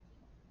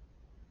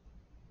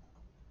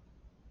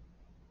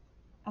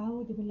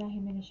أعوذ بالله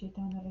من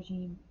الشيطان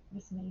الرجيم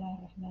بسم الله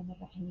الرحمن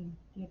الرحيم.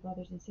 Dear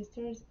brothers and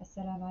sisters,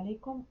 Assalamu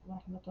alaikum wa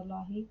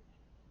rahmatullahi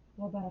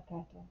wa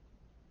barakatuh.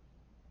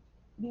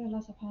 May Allah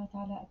subhanahu wa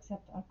ta'ala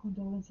accept our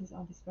condolences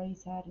on this very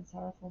sad and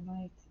sorrowful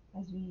night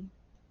as we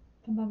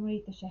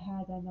commemorate the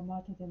shahada and the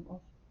martyrdom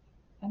of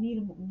Amir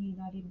al-Mu'mineen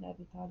Ali ibn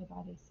Abi Talib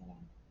alayhi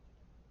salam.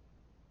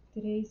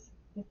 Today's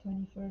the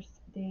 21st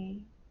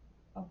day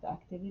of the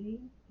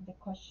activity. The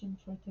question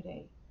for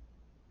today: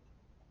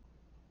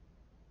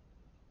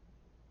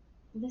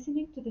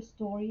 listening to the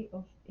story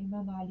of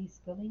Imam Ali's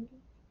killing,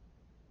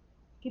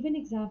 give an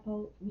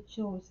example which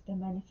shows the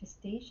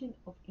manifestation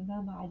of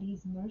Imam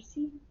Ali's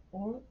mercy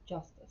or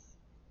justice.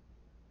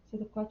 So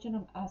the question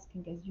I'm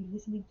asking as you're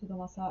listening to the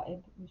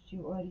Masa'ib, which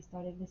you already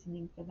started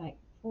listening the night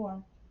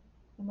before,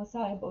 the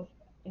Masa'ib of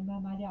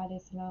Imam Ali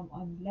alayhi salam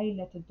on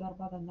Laylatul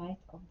Darba, the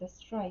night of the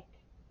strike,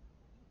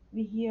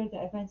 we hear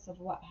the events of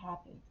what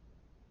happened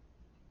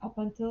up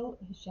until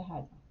his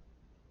Shahada.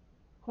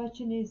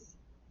 Question is,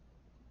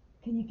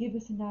 can you give a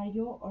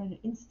scenario or an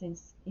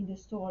instance in the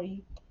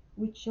story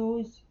which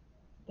shows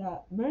the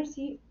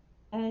mercy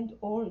and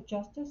or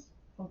justice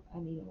of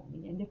Amir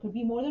al-Mu'minin? And there could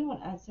be more than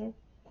one answer.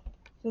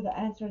 So the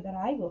answer that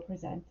I will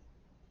present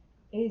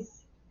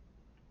is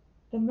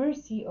the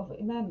mercy of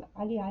Imam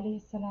Ali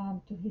alayhi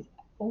salam to his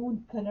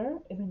own killer,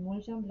 Ibn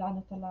Muljam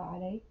la'natullah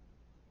alayh,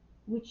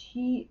 which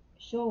he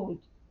showed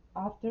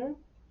after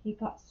he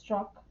got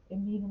struck.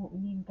 Amir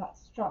al-Mu'minin got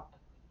struck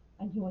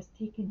and he was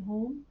taken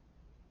home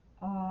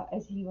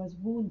as he was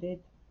wounded.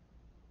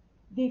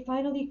 They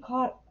finally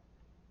caught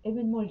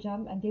Ibn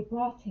Muljam and they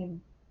brought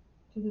him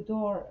to the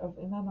door of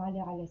Imam Ali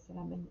alayhi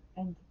salam,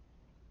 and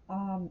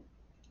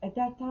at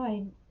that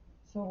time,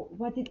 so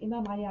what did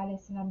Imam Ali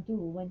alayhi salam do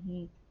when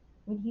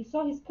he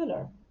saw his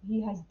killer?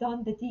 He has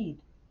done the deed,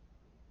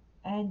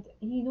 and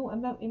he knew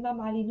Imam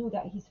Ali knew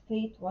that his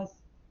fate was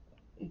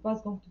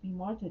going to be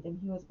martyred and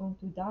he was going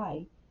to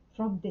die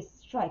from this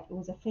strike. It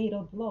was a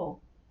fatal blow.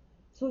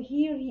 So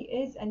here he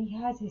is, and he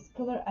has his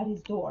killer at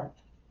his door.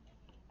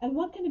 And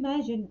one can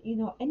imagine,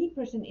 any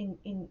person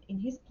in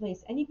his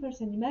place, any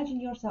person,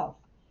 imagine yourself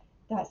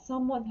that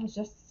someone has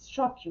just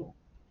struck you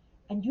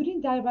and you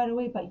didn't die right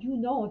away, but you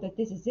know that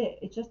this is it.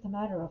 It's just a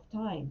matter of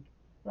time,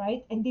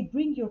 right? And they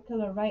bring your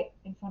killer right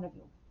in front of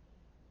you.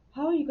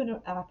 How are you going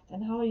to act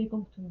and how are you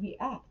going to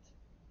react?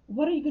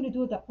 What are you going to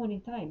do at that point in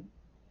time?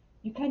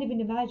 You can't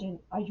even imagine.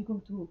 Are you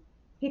going to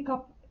pick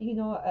up,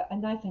 a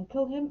knife and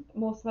kill him?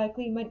 Most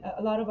likely,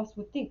 a lot of us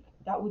would think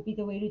that would be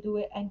the way to do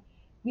it, and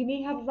we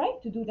may have right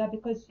to do that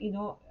because,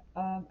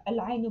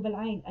 al-aynu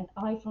bil-ayn, an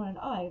eye for an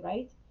eye,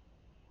 right?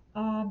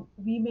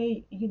 We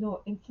may,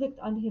 inflict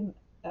on him,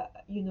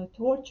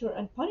 torture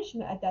and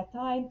punishment at that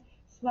time,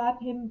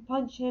 slap him,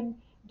 punch him,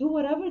 do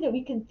whatever that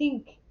we can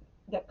think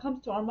that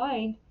comes to our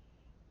mind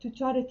to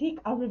try to take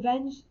our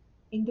revenge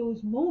in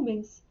those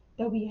moments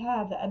that we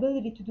have the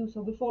ability to do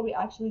so before we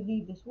actually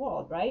leave this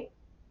world, right?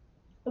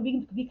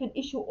 We can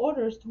issue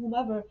orders to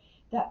whomever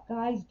that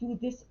guys do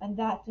this and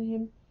that to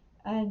him,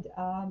 and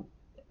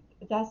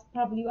that's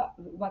probably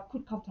what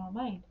could come to our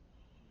mind.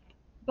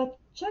 But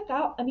check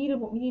out Amir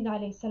al-Mu'mineen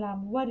alayhi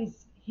salam, what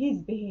is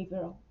his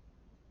behavior?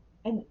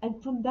 And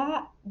from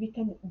that we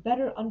can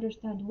better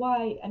understand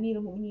why Amir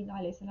al-Mu'mineen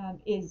alayhi salam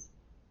is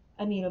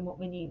Amir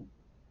al-Mu'mineen.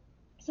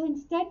 So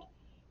instead,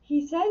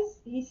 he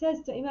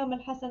says to Imam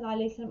al-Hasan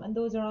alayhi salam and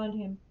those around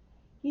him,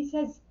 he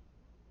says,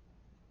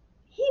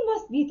 he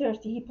must be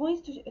thirsty. He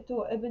points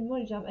to Ibn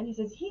Muljam and he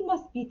says, he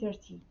must be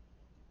thirsty.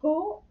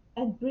 Go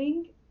and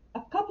bring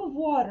a cup of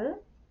water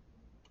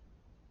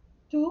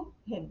to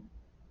him.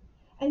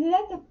 And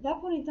at that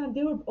point in time,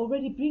 they were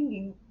already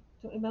bringing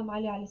to Imam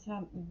Ali alayhi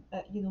salam,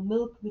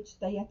 milk, which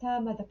the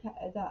yatama,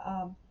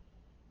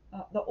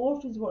 the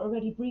orphans were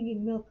already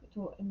bringing milk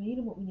to Amir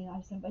al-Mu'minin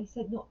alayhi salam. But he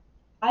said, no,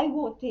 I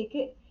won't take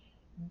it.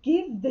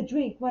 Give the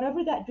drink,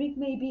 whatever that drink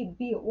may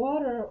be it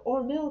water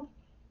or milk,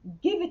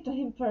 give it to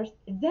him first,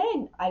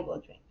 then I will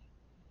drink.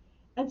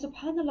 And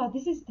subhanallah,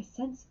 this is the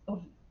sense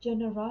of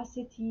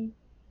generosity,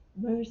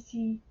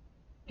 mercy,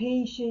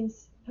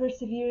 patience,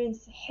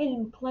 perseverance,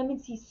 hilm,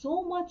 clemency,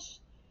 so much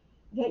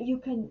that you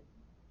can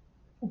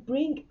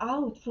bring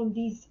out from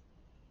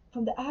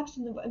the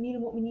action of Amir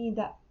al-Mu'mineen,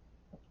 that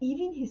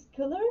even his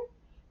killer,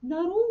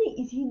 not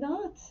only is he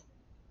not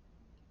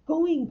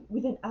going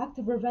with an act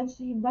of revenge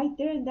to him right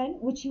there and then,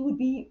 which he would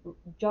be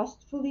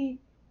justfully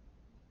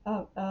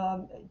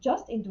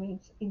just in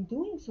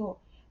doing so,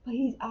 but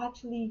he's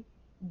actually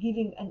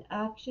giving an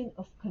action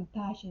of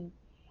compassion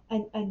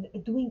and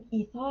doing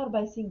ithar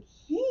by saying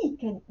he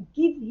can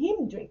give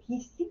him drink.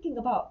 He's thinking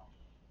about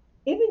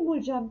Ibn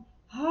Muljam,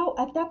 how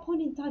at that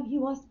point in time he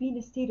must be in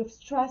a state of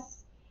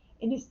stress,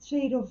 in a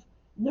state of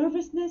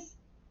nervousness.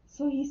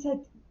 So he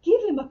said,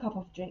 give him a cup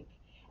of drink.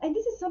 And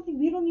this is something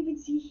we don't even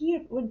see here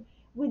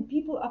when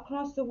people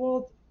across the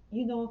world,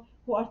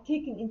 who are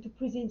taken into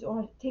prisons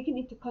or taken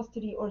into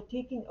custody or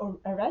taken or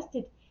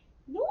arrested,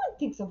 no one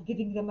thinks of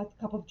giving them a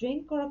cup of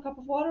drink or a cup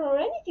of water or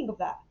anything of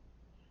that.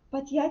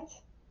 But yet,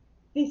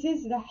 this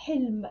is the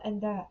hilm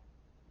and the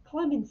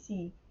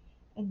clemency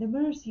and the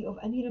mercy of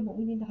Amir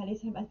al-Mu'minin alayhi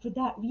salam. And for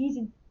that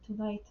reason,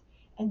 tonight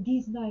and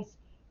these nights,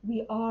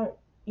 we are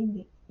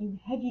in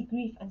heavy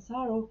grief and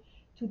sorrow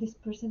to this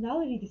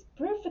personality, this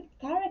perfect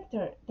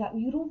character that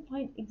you don't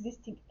find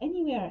existing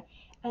anywhere.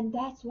 And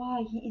that's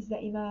why he is the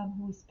Imam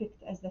who is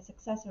picked as the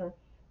successor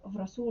of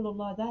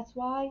Rasulullah. That's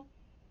why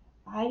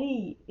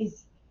Ali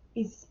is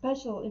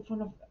special in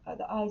front of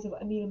the eyes of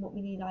Amir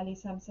al-Mu'minin alayhi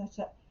salam, such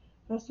that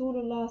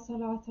Rasulullah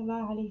sallallahu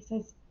alayhi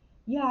says,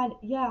 Ya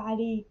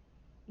Ali,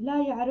 لا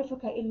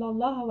يعرفك إلا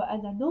الله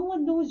وأنا. No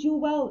one knows you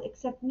well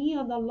except me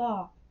and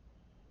Allah.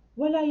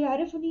 ولا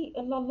يعرفني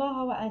إلا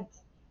الله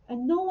وأنت.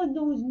 And no one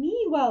knows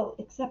me well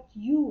except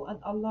you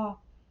and Allah.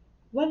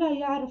 ولا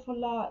يعرف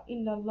الله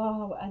إلا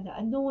الله وأنا.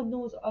 And no one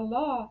knows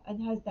Allah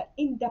and has the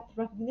in-depth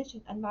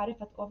recognition and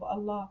ma'rifat of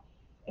Allah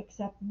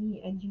except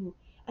me and you.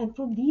 And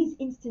from these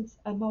instances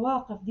and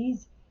mawaqif,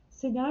 these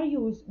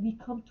scenarios, we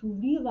come to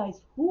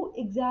realize who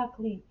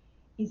exactly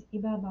is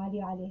Imam Ali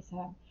alayhi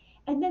salam.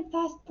 And then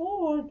fast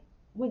forward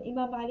when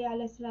Imam Ali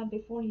alayhi salam,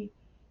 before he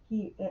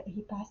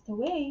passed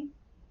away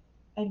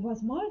and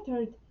was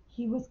martyred,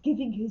 he was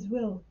giving his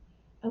will.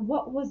 And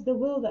what was the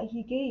will that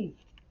he gave?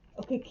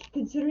 Okay,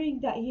 considering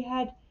that he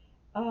had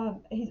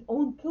his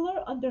own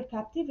killer under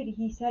captivity,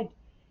 he said,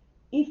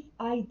 if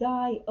I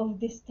die of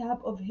this stab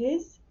of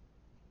his,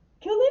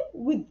 kill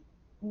him with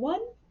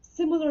one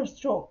similar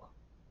stroke.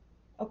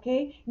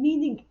 Okay,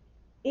 meaning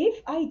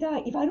if I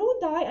die, if I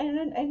don't die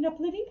and end up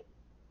living,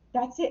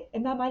 that's it.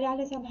 Imam Ali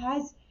alayhi salam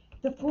has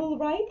the full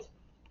right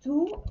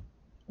to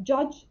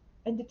judge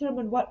and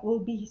determine what will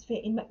be his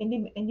fate. And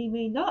he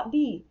may not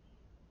be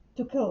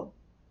to kill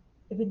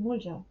Ibn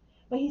Muljam.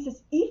 But he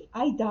says, if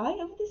I die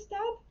of this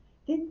stab,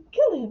 then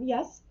kill him.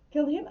 Yes,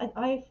 kill him. An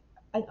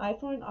eye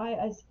for an eye,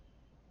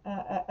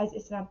 as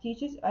Islam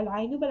teaches,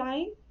 al-ainu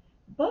bil-ain,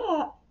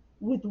 but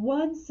with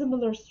one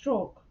similar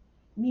stroke.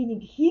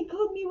 Meaning he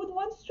killed me with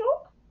one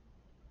stroke,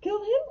 kill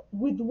him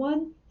with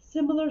one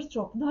similar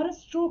stroke. Not a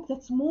stroke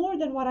that's more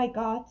than what I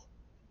got,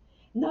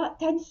 not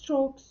 10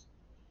 strokes,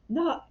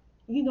 not,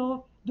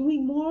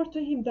 doing more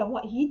to him than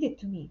what he did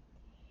to me.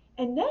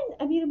 And then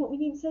Amir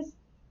al-Mu'minin says,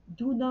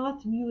 do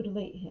not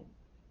mutilate him.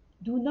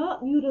 Do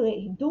not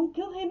mutilate him. Don't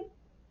kill him,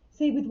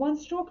 say with one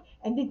stroke,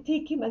 and then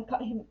take him and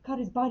cut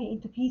his body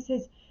into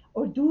pieces,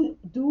 or do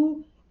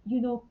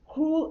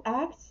cruel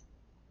acts,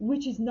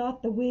 which is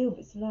not the way of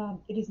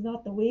Islam. It is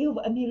not the way of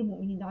Amir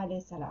al-Mu'minin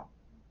alayhi salam.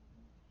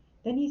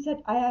 Then he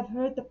said, I have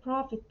heard the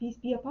Prophet, peace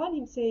be upon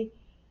him, say,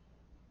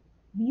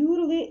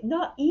 mutilate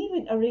not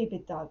even a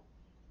rabid dog.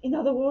 In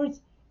other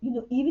words,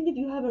 even if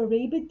you have a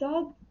rabid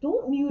dog,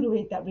 don't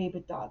mutilate that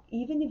rabid dog.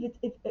 Even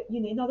if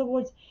in other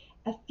words,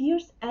 a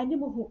fierce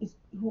animal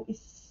who is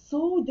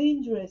so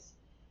dangerous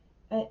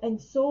and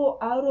so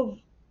out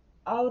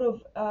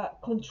of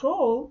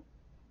control,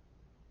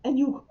 and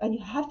you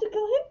have to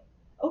kill him.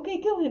 Okay,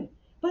 kill him,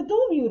 but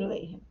don't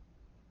mutilate him.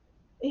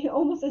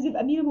 Almost as if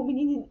Amir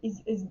al-Mu'minin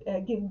is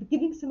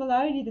giving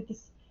similarity that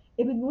this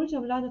Ibn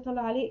Muljam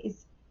Lanatullah alayh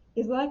is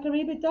like a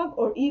rabid dog,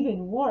 or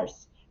even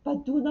worse.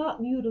 But do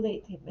not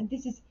mutilate him. And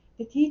this is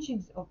the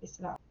teachings of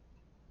Islam.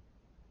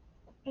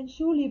 And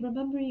surely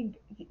remembering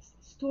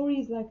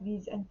stories like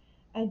these,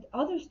 and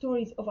other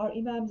stories of our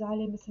Imams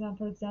alayhi salam,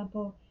 for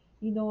example,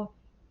 the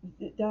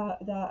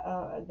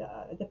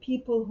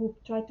people who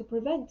tried to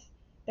prevent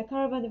the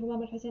caravan of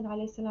Imam al-Hussein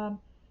alayhi salam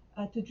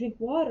to drink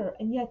water,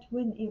 and yet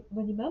when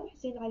Imam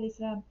Hussein alayhi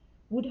salam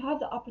would have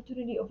the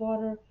opportunity of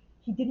water,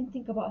 he didn't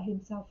think about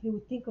himself. He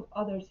would think of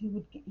others.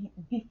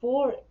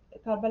 Before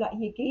Karbala,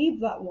 he gave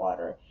that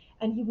water,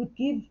 and he would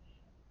give,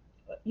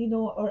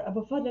 or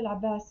Abu Fadl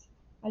al-Abbas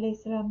alayhi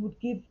salam would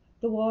give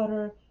the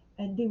water,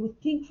 and they would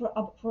think for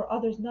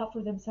others, not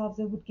for themselves.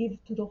 They would give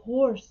to the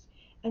horse.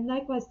 And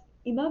likewise,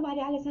 Imam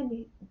Ali alayhi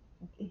salam,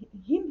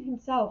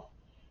 himself,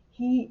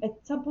 he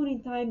at some point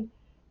in time,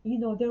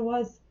 there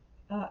was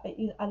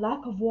a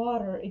lack of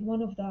water in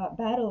one of the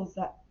battles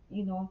that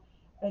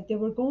they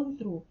were going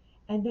through.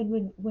 And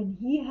then when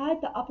he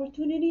had the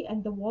opportunity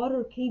and the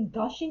water came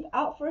gushing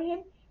out for him,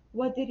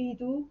 what did he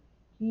do?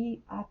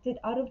 He acted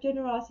out of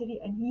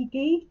generosity and he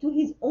gave to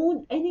his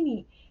own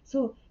enemy.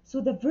 So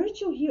the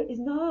virtue here is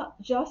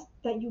not just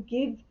that you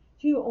give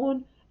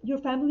to your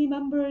family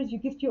members, you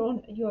give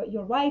to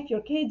your wife,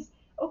 your kids.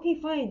 Okay,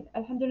 fine,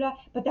 alhamdulillah,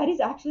 but that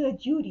is actually a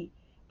duty.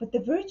 But the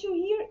virtue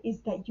here is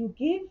that you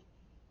give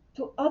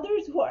to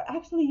others who are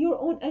actually your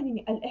own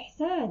enemy.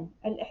 Al-ihsan,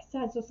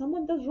 al-ihsan. So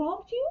someone does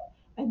wrong to you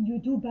and you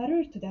do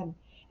better to them.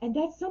 And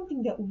that's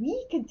something that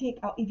we can take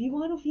out. If you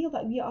want to feel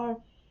that we are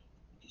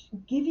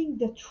giving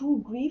the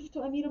true grief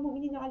to Amir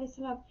al-Mu'minin alayhi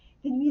salam,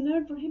 then we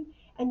learn from him,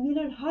 and we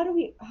learn how do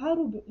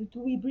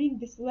we bring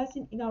this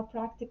lesson in our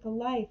practical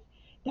life,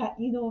 that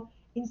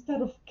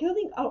instead of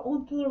killing our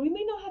own killer, we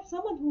may not have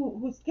someone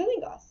who's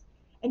killing us.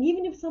 And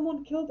even if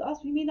someone killed us,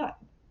 we may not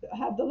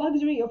have the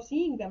luxury of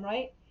seeing them,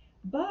 right?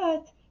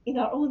 But in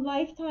our own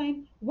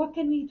lifetime, what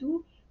can we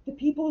do? The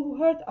people who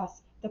hurt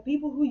us, the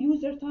people who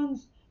use their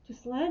tongues to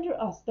slander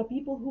us, the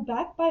people who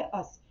backbite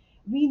us,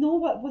 we know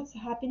what's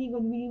happening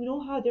and we know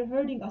how they're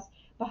hurting us.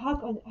 But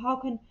how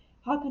can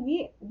How can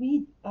we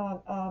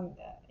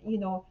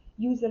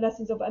use the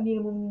lessons of Amir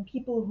al-Mu'minin,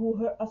 people who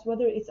hurt us,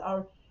 whether it's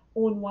our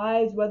own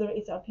wives, whether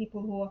it's our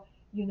people who,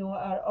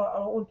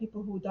 our own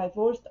people who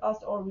divorced us,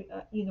 or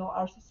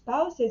our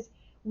spouses.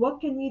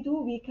 What can we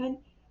do? We can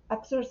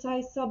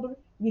exercise sabr.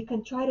 We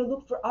can try to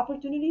look for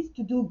opportunities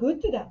to do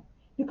good to them,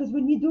 because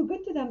when we do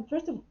good to them,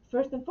 first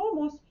and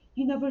foremost,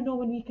 you never know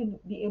when we can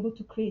be able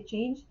to create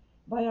change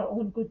by our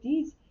own good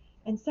deeds.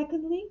 And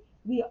secondly,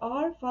 we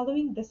are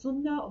following the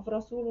sunnah of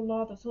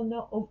Rasulullah, the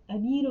sunnah of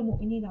Amir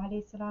al-Mu'minin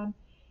alayhi salam,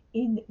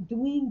 in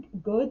doing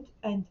good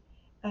and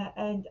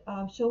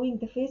showing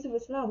the face of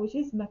Islam, which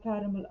is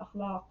makarim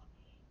al-akhlaq.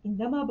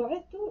 إنما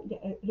بعثت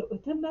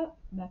لأتم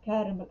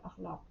مكارم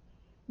الأخلاق.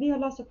 May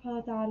Allah subhanahu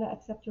wa ta'ala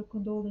accept your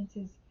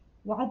condolences.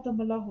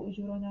 وعظم الله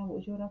أجورنا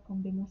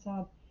وأجوركم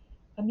بمصاب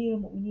أمير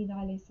المؤمنين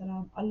عليه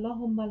السلام.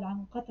 اللهم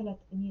لعن قتلة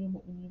أمير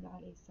المؤمنين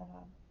عليه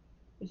السلام.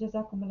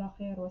 جزاكم الله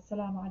خير،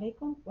 والسلام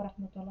عليكم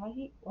ورحمة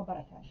الله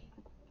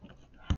وبركاته.